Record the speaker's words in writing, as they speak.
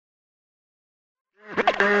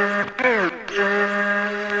Shut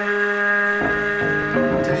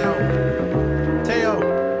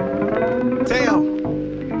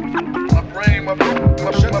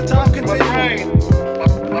the talking to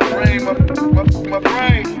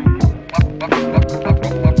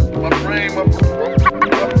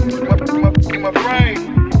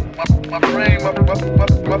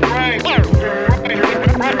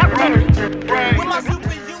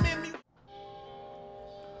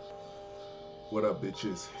What up,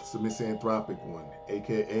 bitches? It's the misanthropic one,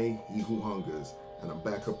 aka He Who Hungers, and I'm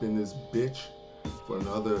back up in this bitch for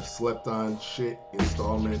another slept on shit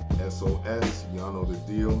installment. S.O.S. Y'all know the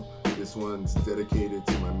deal. This one's dedicated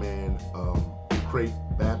to my man Crate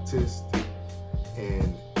Baptist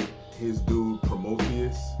and his dude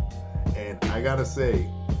Promotheus. And I gotta say,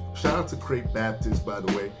 shout out to Crate Baptist, by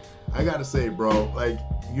the way. I gotta say, bro, like,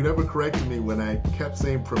 you never corrected me when I kept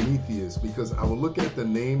saying Prometheus, because I would look at the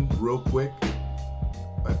name real quick,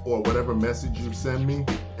 or whatever message you send me,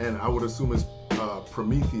 and I would assume it's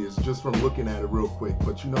Prometheus just from looking at it real quick.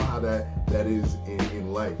 But you know how that is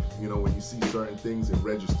in life. You know, when you see certain things, it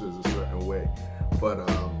registers a certain way. But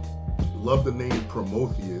love the name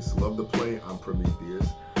Promotheus. Love the play on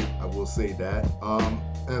Prometheus. I will say that.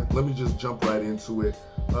 And let me just jump right into it.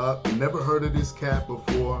 Never heard of this cat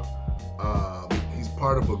before. He's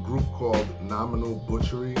part of a group called Nominal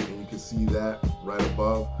Butchery, and you can see that right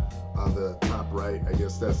above on the top right. I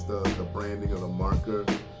guess that's the branding of the marker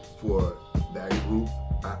for that group.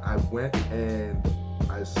 I went and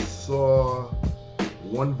I saw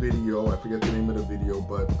one video. I forget the name of the video,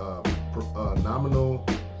 but Nominal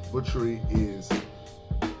Butchery is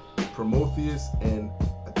Prometheus and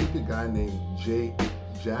I think a guy named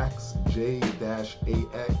Jax J-AKS,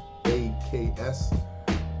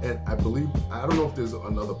 and I believe, I don't know if there's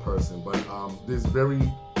another person, but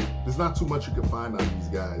there's not too much you can find on these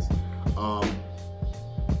guys.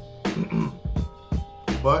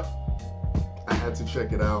 But I had to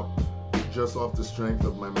check it out just off the strength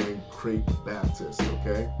of my man Crate Baptist,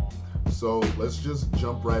 okay? So let's just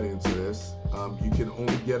jump right into this. You can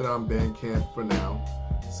only get it on Bandcamp for now.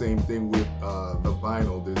 Same thing with the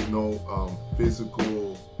vinyl. There's no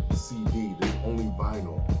physical CD, there's only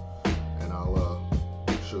vinyl. And I'll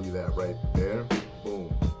show you that right there.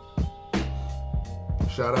 Boom.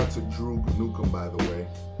 Shout out to Drew Newcomb, by the way.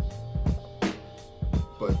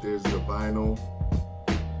 But there's the vinyl.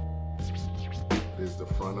 There's the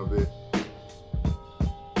front of it.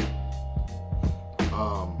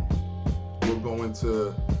 We're going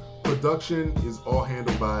to production is all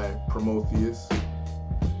handled by Prometheus,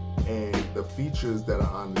 and the features that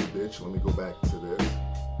are on this bitch. Let me go back to this.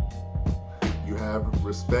 You have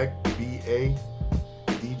Respect BA,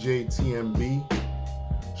 DJ TMB.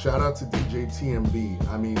 Shout out to DJ TMB.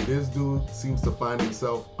 I mean, this dude seems to find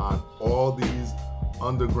himself on all these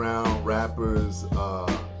underground rappers'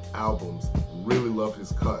 albums. Really love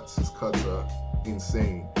his cuts. His cuts are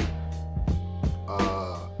insane.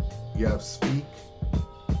 You have Speak,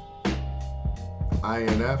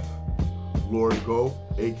 INF, Lord Go,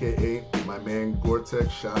 aka my man Gore-Tex.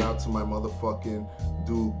 Shout out to my motherfucking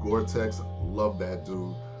dude Gore-Tex. Love that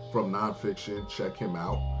dude from Nonfiction. Check him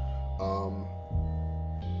out.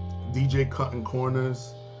 DJ Cutting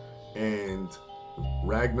Corners and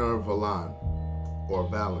Ragnar Valan, or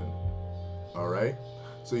Valen. Alright?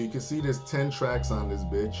 So you can see there's 10 tracks on this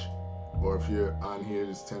bitch. Or if you're on here,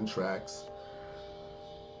 there's 10 tracks.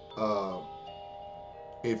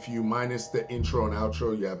 If you minus the intro and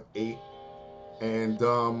outro, you have 8. And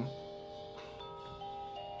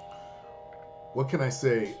what can I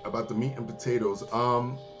say about the meat and potatoes?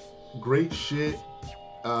 Great shit.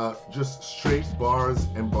 Just straight bars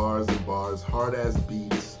and bars and bars, hard ass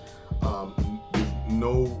beats.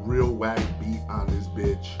 No real whack beat on this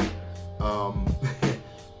bitch.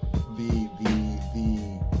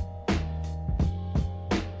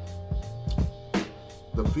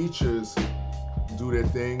 The features do their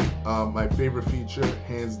thing. My favorite feature,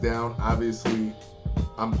 hands down, obviously,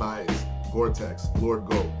 I'm biased. Gore-Tex, Lord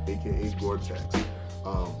Go, aka Gore-Tex.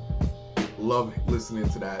 Love listening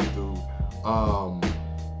to that dude.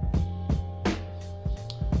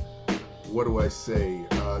 What do I say?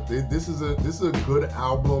 This is a good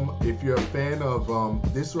album. If you're a fan of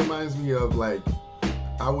this, reminds me of, like,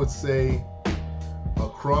 I would say a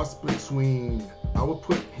cross between, I would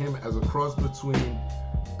put him as a cross between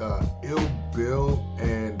Ill Bill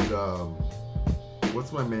and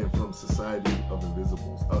what's my man from Society of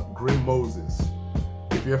Invisibles? Grim Moses.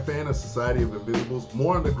 If you're a fan of Society of Invisibles,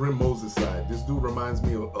 more on the Grim Moses side. This dude reminds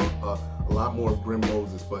me of a lot more of Grim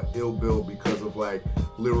Moses, but Ill Bill because of, like,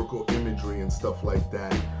 lyrical imagery and stuff like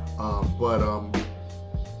that.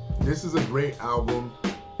 This is a great album.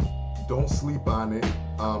 Don't sleep on it.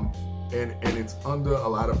 And it's under a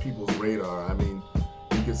lot of people's radar. I mean,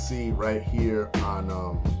 you can see right here on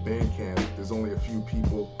Bandcamp, there's only a few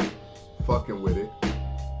people fucking with it,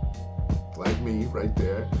 like me right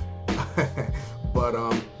there. But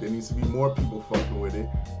there needs to be more people fucking with it.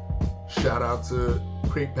 Shout out to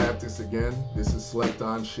Crate Baptist again. This is slept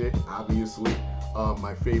on shit, obviously.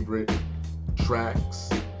 My favorite tracks,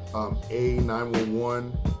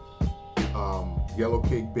 A911, Yellow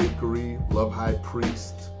Cake Bakery, Love High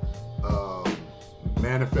Priest,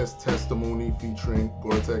 Manifest Testimony featuring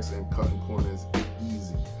Gore-Tex and Cutting Corners,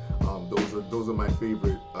 Easy. Those are my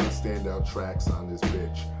favorite standout tracks on this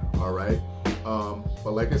bitch. All right.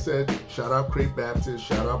 But like I said, shout out Crate Baptist,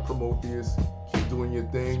 shout out Promotheus. Keep doing your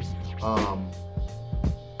thing.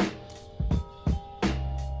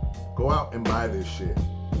 Go out and buy this shit.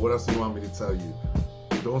 What else do you want me to tell you?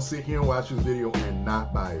 Don't sit here and watch this video and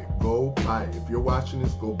not buy it. Go buy it. If you're watching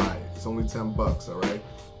this, go buy it. It's only $10, all right?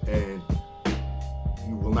 And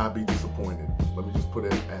you will not be disappointed. Let me just put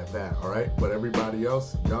it at that, all right? But everybody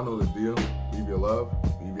else, y'all know the deal. Leave your love,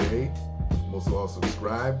 leave your hate. Most of all,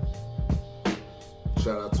 subscribe.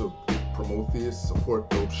 Shout out to Promotheus.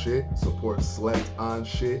 Support dope shit. Support slept on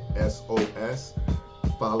shit. S.O.S.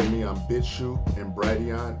 Follow me on BitChute and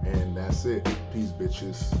Brighteon, and that's it. Peace,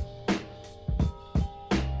 bitches.